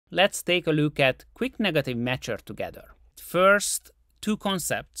let's take a look at quick negative matcher together. First, two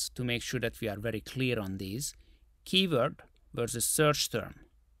concepts to make sure that we are very clear on these: keyword versus search term.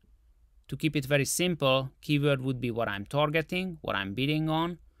 To keep it very simple, keyword would be what I'm targeting, what I'm bidding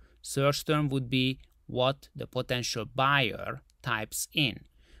on. Search term would be what the potential buyer types in.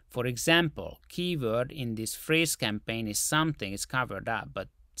 For example, keyword in this phrase campaign is something, it's covered up, but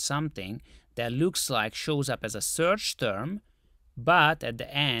something that looks like shows up as a search term, but at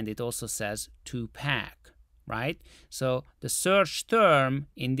the end it also says 2-pack, right? So the search term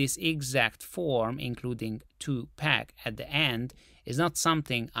in this exact form, including 2-pack at the end, is not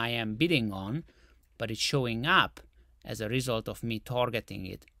something I am bidding on, but it's showing up as a result of me targeting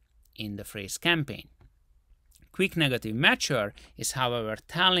it in the phrase campaign. Quick negative matcher is, however,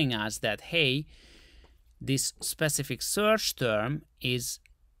 telling us that, hey, this specific search term is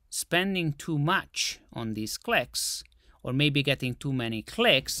spending too much on these clicks, or maybe getting too many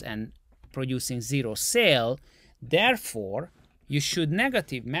clicks and producing zero sale. Therefore, you should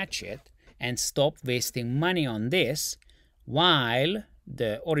negative match it and stop wasting money on this, while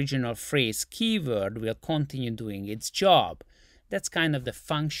the original phrase keyword will continue doing its job. That's kind of the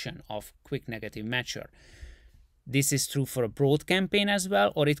function of quick negative matcher. This is true for a broad campaign as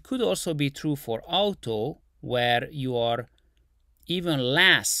well, or it could also be true for auto, where you are even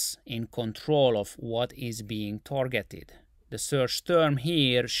less in control of what is being targeted. The search term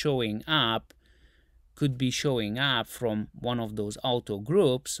here showing up could be showing up from one of those auto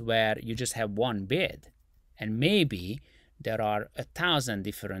groups where you just have one bid, and maybe there are 1,000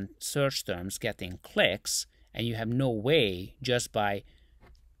 different search terms getting clicks, and you have no way just by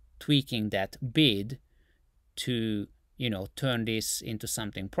tweaking that bid to, turn this into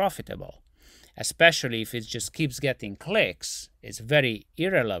something profitable. Especially if it just keeps getting clicks, it's very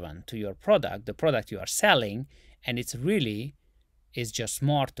irrelevant to your product, the product you are selling, and it's really is just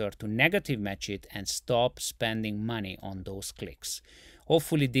smarter to negative match it and stop spending money on those clicks.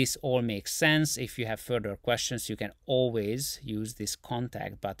 Hopefully this all makes sense. If you have further questions, you can always use this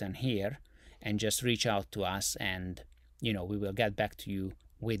contact button here and just reach out to us, and we will get back to you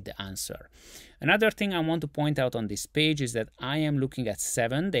with the answer. Another thing I want to point out on this page is that I am looking at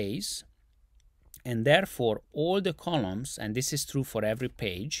 7 days, and therefore all the columns, and this is true for every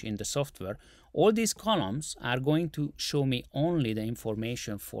page in the software, all these columns are going to show me only the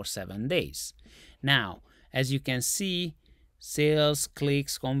information for 7 days. Now, as you can see, sales,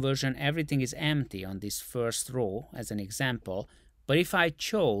 clicks, conversion, everything is empty on this first row as an example. But if I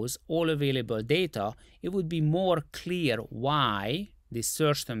chose all available data, it would be more clear why this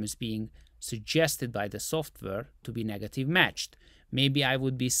search term is being suggested by the software to be negative matched. Maybe I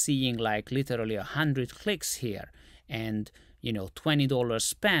would be seeing like literally 100 clicks here and $20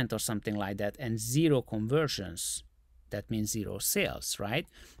 spent or something like that, and 0 conversions. That means 0 sales, right?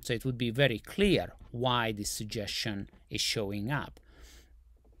 So it would be very clear why this suggestion is showing up.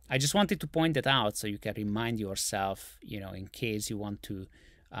 I just wanted to point that out so you can remind yourself, in case you want to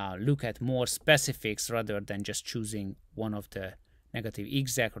look at more specifics rather than just choosing one of the negative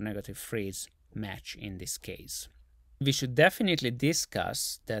exact or negative phrase match in this case. We should definitely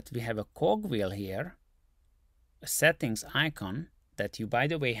discuss that we have a cogwheel here, a settings icon that you, by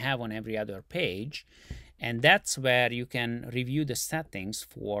the way, have on every other page, and that's where you can review the settings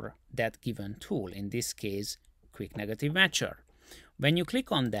for that given tool, in this case, quick negative matcher. When you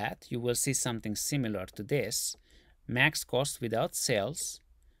click on that, you will see something similar to this: max cost without sales,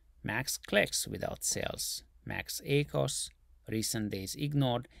 max clicks without sales, max ACOS, recent days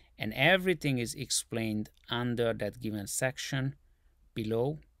ignored, and everything is explained under that given section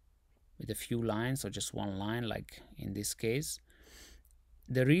below with a few lines or just one line, like in this case.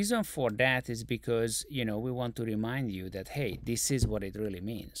 The reason for that is because, we want to remind you that, hey, this is what it really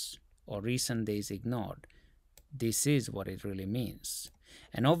means. Or recent days ignored. This is what it really means.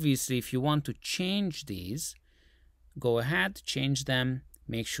 And obviously, if you want to change these, go ahead, change them,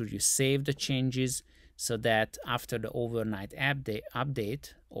 make sure you save the changes so that after the overnight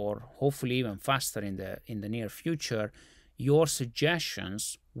update, or hopefully even faster in the near future, your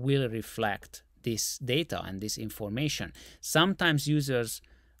suggestions will reflect this data and this information. Sometimes users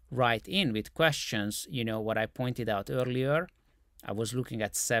write in with questions, what I pointed out earlier. I was looking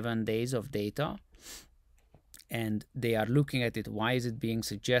at 7 days of data, and they are looking at it, why is it being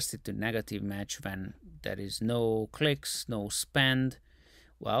suggested to negative match when there is no clicks, no spend?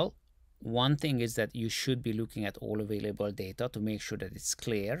 Well, one thing is that you should be looking at all available data to make sure that it's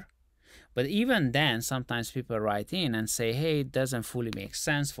clear. But even then, sometimes people write in and say, hey, it doesn't fully make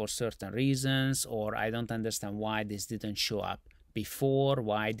sense for certain reasons, or I don't understand why this didn't show up before.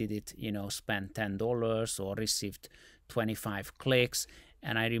 Why did it, spend $10 or received 25 clicks?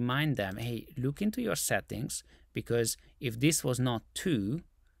 and I remind them, hey, look into your settings, because if this was not 2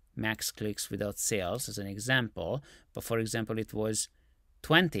 max clicks without sales as an example, but for example it was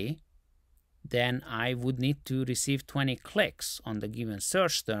 20, then I would need to receive 20 clicks on the given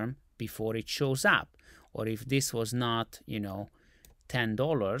search term before it shows up. Or if this was not, you know,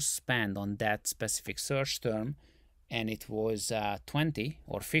 $10 spent on that specific search term, and it was 20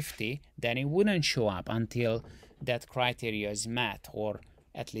 or 50, then it wouldn't show up until that criteria is met, or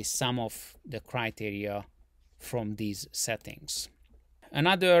at least some of the criteria from these settings.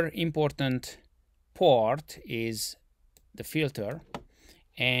 Another important part is the filter,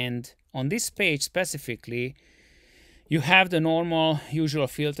 and on this page specifically you have the normal usual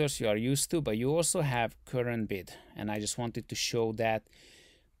filters you are used to, but you also have current bid. And I just wanted to show that,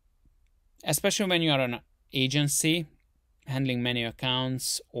 especially when you are an agency handling many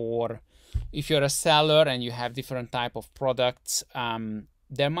accounts, or if you're a seller and you have different type of products,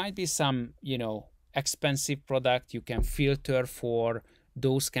 there might be some, you know, expensive product. You can filter for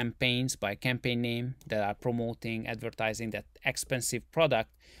those campaigns by campaign name that are promoting, advertising that expensive product,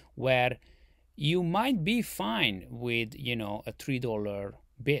 where you might be fine with, you know, a $3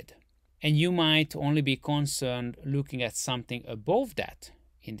 bid, and you might only be concerned looking at something above that.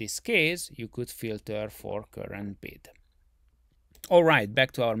 In this case, you could filter for current bid. All right,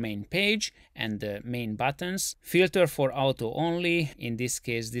 back to our main page and the main buttons. Filter for auto only. In this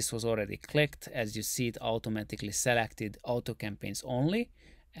case, this was already clicked. As you see, it automatically selected auto campaigns only,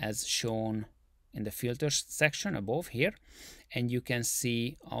 as shown in the filters section above here. And you can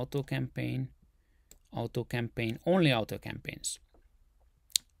see auto campaign, only auto campaigns.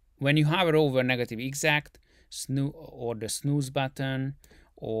 When you hover over negative exact, or the snooze button,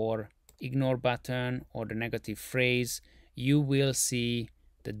 or ignore button, or the negative phrase, you will see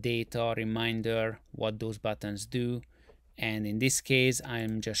the data reminder, what those buttons do. And in this case,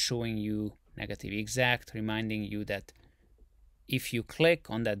 I'm just showing you negative exact, reminding you that if you click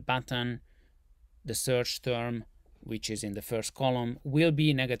on that button, the search term, which is in the first column, will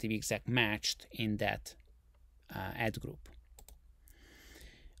be negative exact matched in that ad group.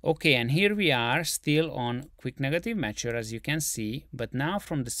 Okay, and here we are still on quick negative matcher, as you can see, but now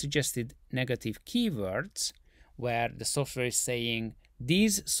from the suggested negative keywords, where the software is saying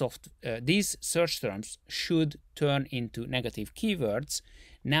these search terms should turn into negative keywords.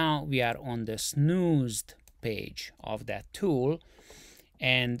 Now we are on the snoozed page of that tool,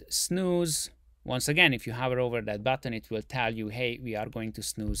 and snooze, once again, if you hover over that button, it will tell you, hey, we are going to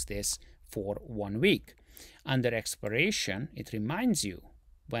snooze this for 1 week. Under expiration, it reminds you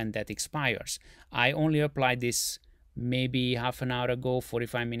when that expires. I only applied this maybe half an hour ago,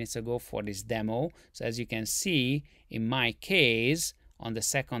 45 minutes ago for this demo. So as you can see, in my case, on the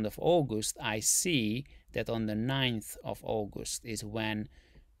 2nd of August, I see that on the 9th of August is when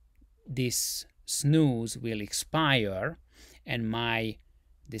this snooze will expire, and my,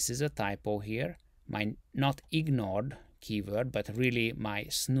 this is a typo here, my not ignored keyword, but really my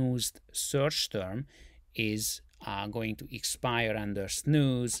snoozed search term is going to expire under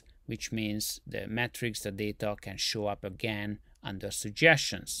snooze, which means the metrics, the data can show up again under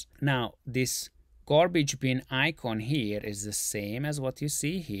suggestions. Now, this garbage bin icon here is the same as what you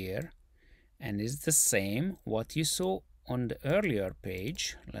see here, and is the same what you saw on the earlier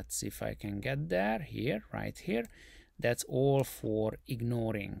page. Let's see if I can get there. Here, right here. That's all for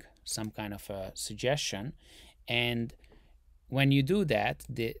ignoring some kind of a suggestion. And when you do that,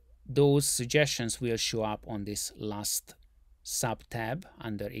 those suggestions will show up on this last sub tab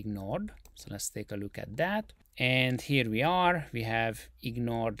under ignored. So let's take a look at that. And here we are. We have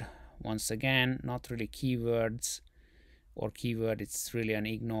ignored, once again, not really keywords or keyword. It's really an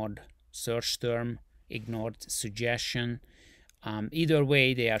ignored search term, ignored suggestion. Either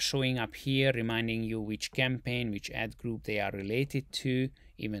way, they are showing up here, reminding you which campaign, which ad group they are related to,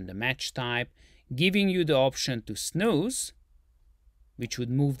 even the match type, giving you the option to snooze, which would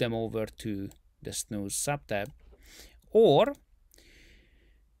move them over to the snooze subtab, or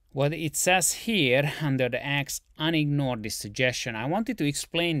what it says here under the X, unignore this suggestion. I wanted to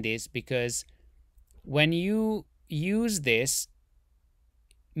explain this because when you use this,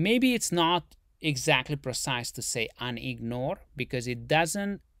 maybe it's not exactly precise to say unignore, because it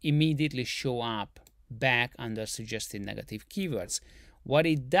doesn't immediately show up back under suggested negative keywords. What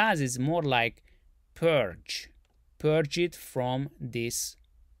it does is more like purge it from this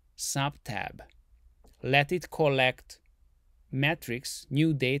sub-tab. Let it collect metrics,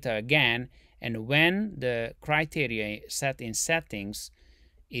 new data again, and when the criteria set in settings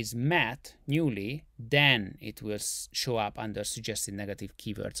is met newly, then it will show up under suggested negative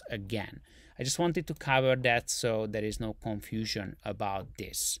keywords again. I just wanted to cover that so there is no confusion about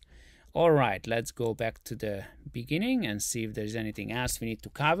this. All right, let's go back to the beginning and see if there's anything else we need to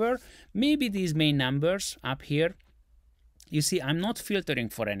cover. Maybe these main numbers up here. You see, I'm not filtering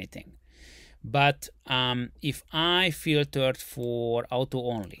for anything. But if I filtered for auto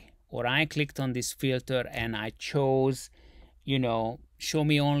only, or I clicked on this filter and I chose, you know, show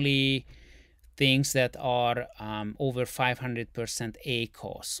me only things that are over 500%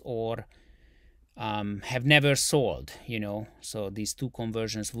 ACOS, or have never sold, you know, so these two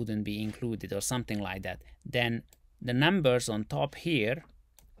conversions wouldn't be included or something like that, then the numbers on top here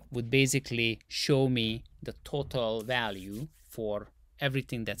would basically show me the total value for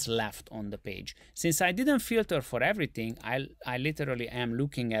everything that's left on the page. Since I didn't filter for everything, I literally am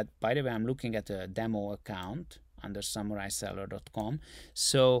looking at, by the way, I'm looking at a demo account under samuraiseller.com.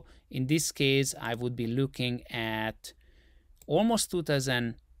 So in this case, I would be looking at almost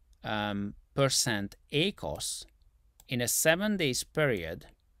 2000% ACOS in a 7 days period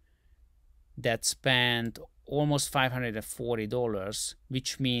that spent almost $540,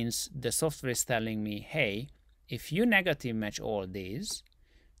 which means the software is telling me, hey, if you negative match all these,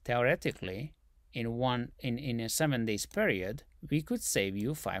 theoretically, in a 7 days period, we could save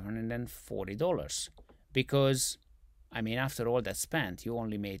you $540. Because, I mean, after all that spent, you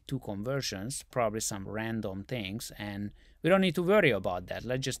only made 2 conversions, probably some random things, and we don't need to worry about that.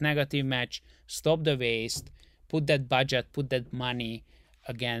 Let's just negative match, stop the waste, put that budget, put that money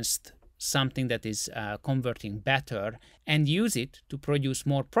against something that is converting better, and use it to produce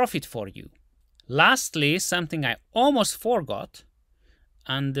more profit for you. Lastly, something I almost forgot,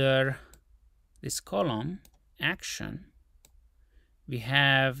 under this column, action, we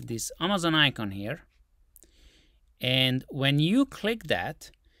have this Amazon icon here. And when you click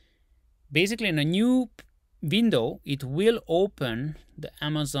that, basically in a new window, it will open the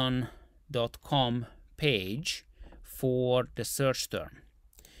Amazon.com page for the search term.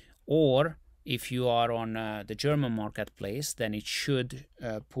 Or if you are on the German marketplace, then it should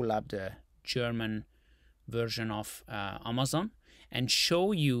pull up the German version of Amazon and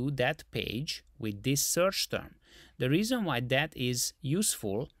show you that page with this search term. The reason why that is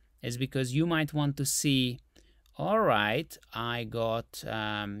useful is because you might want to see, all right, I got,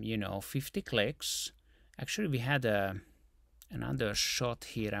 you know, 50 clicks. Actually, we had another shot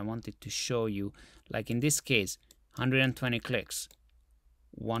here I wanted to show you. Like in this case, 120 clicks,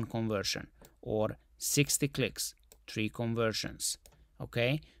 1 conversion, or 60 clicks, 3 conversions.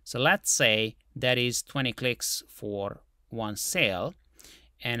 Okay, so let's say that is 20 clicks for 1 sale,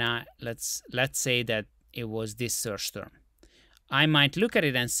 and let's say that it was this search term. I might look at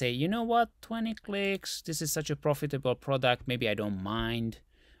it and say, you know what, 20 clicks, this is such a profitable product, maybe I don't mind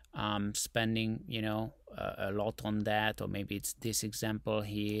spending, you know, a lot on that. Or maybe it's this example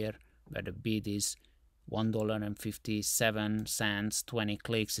here where the bid is $1.57, 20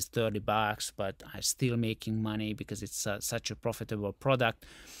 clicks is $30, but I'm still making money because it's such a profitable product.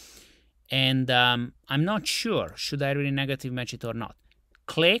 And I'm not sure, should I really negative match it or not?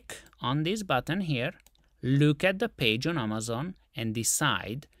 Click on this button here, look at the page on Amazon, and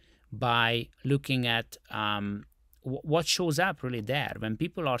decide by looking at what shows up really there. When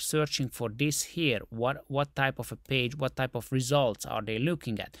people are searching for this here, what type of a page, what type of results are they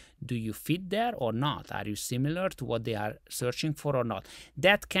looking at? Do you fit there or not? Are you similar to what they are searching for or not?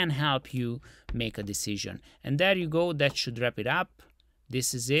 That can help you make a decision. And there you go, that should wrap it up.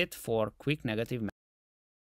 This is it for quick negative